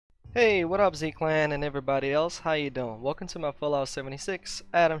Hey, what up Z-Clan and everybody else, how you doing? Welcome to my Fallout 76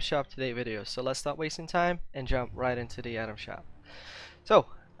 Atom Shop Today video. So let's stop wasting time and jump right into the Atom Shop. So,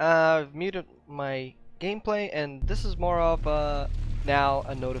 I've muted my gameplay and this is more of now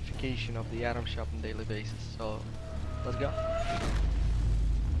a notification of the Atom Shop on a daily basis. So, let's go.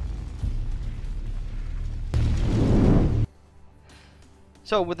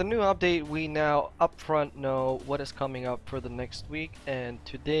 So with the new update, we now upfront know what is coming up for the next week, and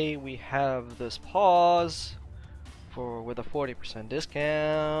today we have this pause with a 40%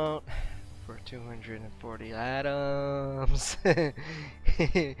 discount for 240 atoms,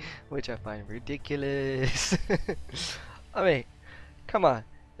 which I find ridiculous. I mean, come on,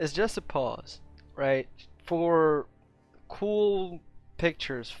 it's just a pause, right? For cool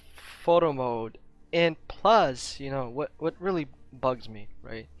pictures, photo mode, and plus, you know what really bugs me,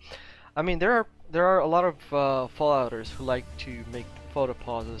 right? I mean, there are a lot of Fallouters who like to make photo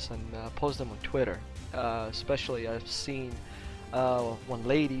pauses and post them on Twitter. Especially, I've seen one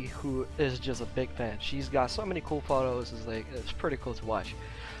lady who is just a big fan. She's got so many cool photos. It's pretty cool to watch.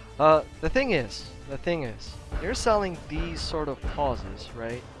 The thing is, you're selling these sort of pauses,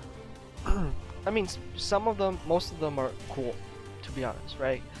 right? I mean, some of them, most of them are cool, to be honest,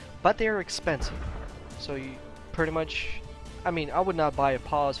 right? But they're expensive, so you pretty much. I mean, I would not buy a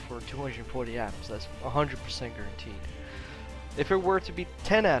pause for 240 atoms. That's 100% guaranteed. If it were to be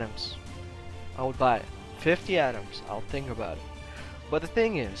 10 atoms, I would buy it. 50 atoms, I'll think about it. But the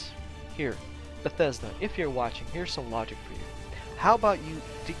thing is, here, Bethesda, if you're watching, here's some logic for you. How about you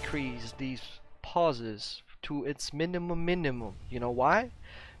decrease these pauses to its minimum? You know why?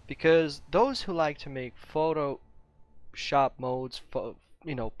 Because those who like to make Photoshop modes,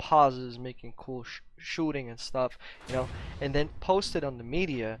 you know, pauses, making cool shooting and stuff, you know, and then post it on the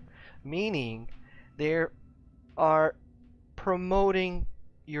media, meaning they are promoting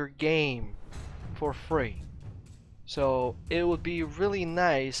your game for free. So it would be really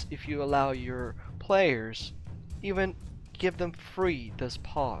nice if you allow your players, even give them free this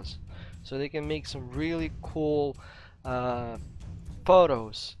pause, so they can make some really cool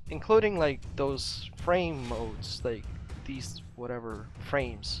photos, including like those frame modes, like these whatever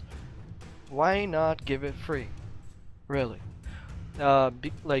frames. Why not give it free? Really?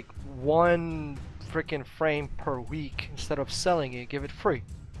 Like one freaking frame per week instead of selling it, give it free.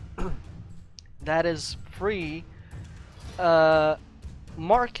 That is free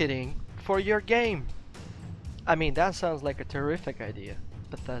marketing for your game. I mean, that sounds like a terrific idea.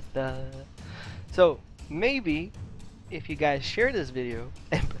 Bethesda. So maybe if you guys share this video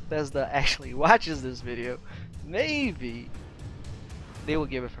and Bethesda actually watches this video, maybe they will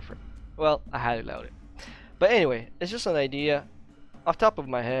give it for free. Well, I highly doubt it. But anyway, it's just an idea. Off top of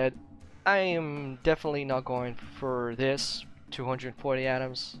my head, I am definitely not going for this 240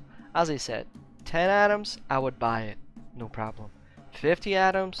 atoms. As I said, 10 atoms, I would buy it. No problem. 50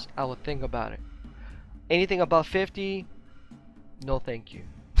 atoms, I would think about it. Anything above 50, no thank you.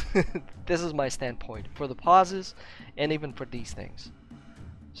 This is my standpoint for the pauses and even for these things.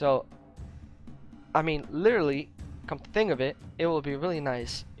 So, I mean, literally, come to think of it, it will be really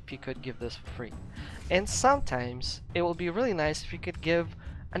nice if you could give this for free. And sometimes it will be really nice if you could give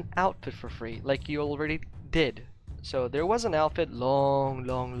an outfit for free, like you already did. So there was an outfit long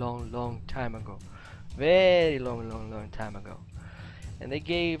time ago, very long time ago, and they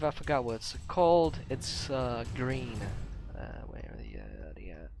gave, I forgot what it's called. It's green. Where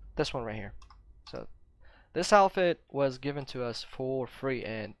this one right here. So this outfit was given to us for free,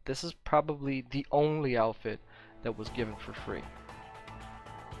 and this is probably the only outfit that was given for free.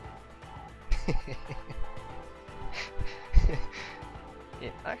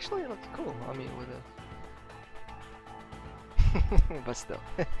 It actually looks cool. I mean, with a but still.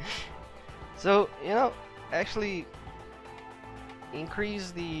 So, you know, actually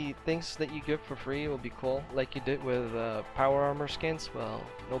increase the things that you give for free will be cool, like you did with power armor skins. Well,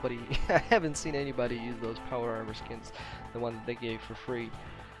 nobody I haven't seen anybody use those power armor skins, the one that they gave for free.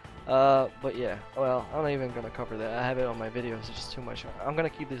 But yeah, well, I'm not even gonna cover that. I have it on my videos. It's just too much. I'm gonna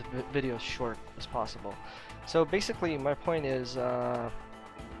keep this video short as possible. So basically, my point is,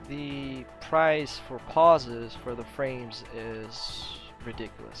 the price for pauses for the frames is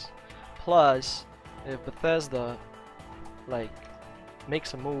ridiculous. Plus, if Bethesda like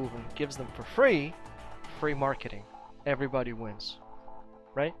makes a move and gives them for free marketing, everybody wins,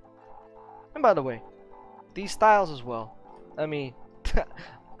 right? And by the way, these styles as well. I mean,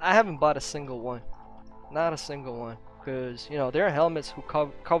 I haven't bought a single one, not a single one, because you know there are helmets who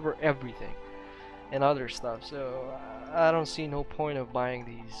cover everything and other stuff. So I don't see no point of buying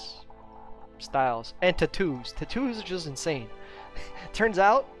these styles. And tattoos. Tattoos are just insane. Turns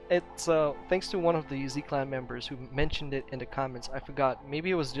out it's thanks to one of the Z Clan members who mentioned it in the comments. I forgot. Maybe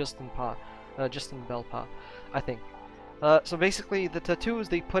it was Justin Belpa, I think. So basically, the tattoos,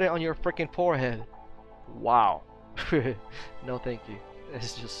 they put it on your freaking forehead. Wow. No, thank you.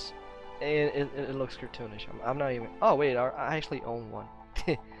 It's just, it looks cartoonish. I'm not even. Oh wait, I actually own one.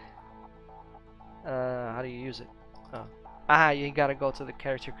 How do you use it? Oh. You gotta go to the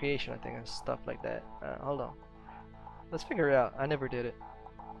character creation, I think, and stuff like that. Hold on. Let's figure it out. I never did it.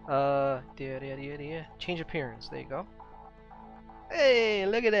 Change appearance. There you go. Hey,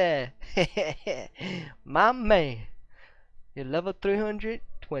 look at that. My man. You're level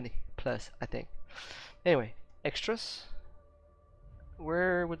 320 plus, I think. Anyway, extras.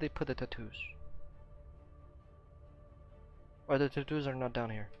 Where would they put the tattoos? Or the tattoos are not down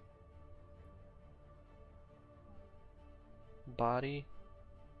here. Body.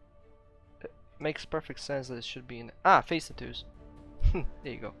 It makes perfect sense that it should be in. Face tattoos. There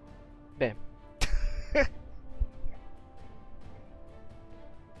you go. Bam.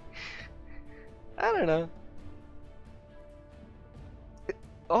 I don't know.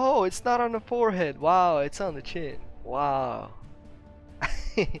 Oh, it's not on the forehead. Wow, it's on the chin. Wow.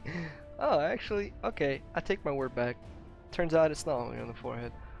 Oh, actually, okay. I take my word back. Turns out it's not only on the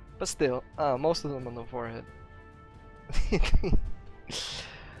forehead. But still, most of them on the forehead.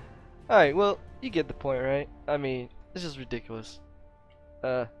 Alright, well, you get the point, right? I mean, this is ridiculous.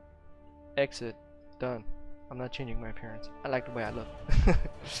 Exit. Done. I'm not changing my appearance. I like the way I look.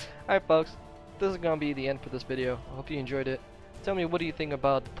 Alright, folks. This is gonna be the end for this video. I hope you enjoyed it. Tell me, what do you think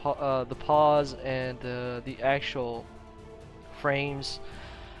about the pause and the actual frames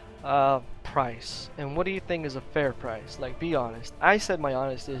price? And what do you think is a fair price? Like, be honest. I said my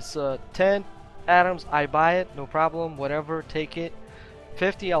honest is 10 atoms, I buy it, no problem, whatever, take it.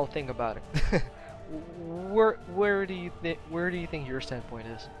 50, I'll think about it. Where do you think your standpoint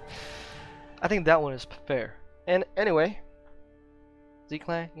is? I think that one is fair. And anyway,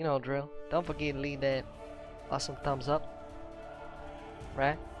 Z-Clan, you know the drill. Don't forget to leave that awesome thumbs up.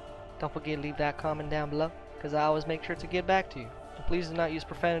 Right? Don't forget to leave that comment down below, because I always make sure to get back to you. And please do not use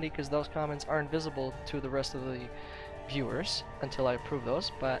profanity, because those comments aren't visible to the rest of the viewers until I approve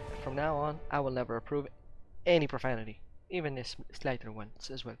those. But from now on, I will never approve any profanity, even the slighter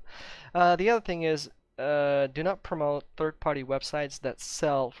ones as well. The other thing is, do not promote third-party websites that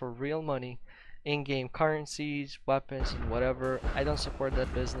sell for real money in-game currencies, weapons, and whatever. I don't support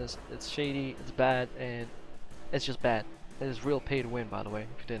that business. It's shady, it's bad, and it's just bad. It is real pay to win, by the way,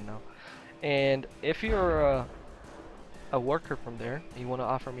 if you didn't know. And if you're a worker from there and you want to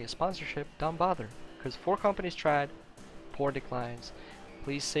offer me a sponsorship, don't bother, because 4 companies tried, 4 declines.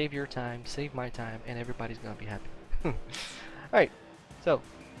 Please save your time, save my time, and everybody's gonna be happy. Alright, so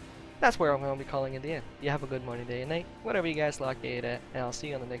that's where I'm gonna be calling in the end. You have a good morning, day, and night, whatever you guys like it at, and I'll see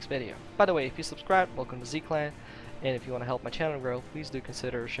you on the next video. By the way, if you subscribe, welcome to Z-Clan. And if you want to help my channel grow, please do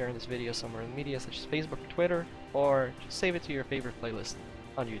consider sharing this video somewhere in the media, such as Facebook or Twitter, or just save it to your favorite playlist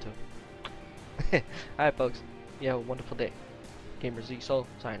on YouTube. Alright, folks, you have a wonderful day. Gamer Z Soul,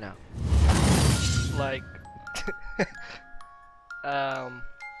 signing out. Like,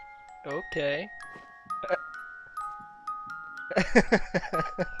 okay.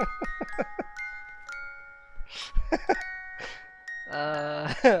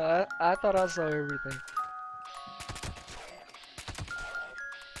 I thought I saw everything.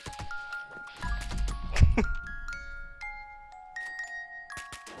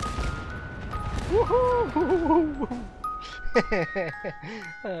 Woohoo!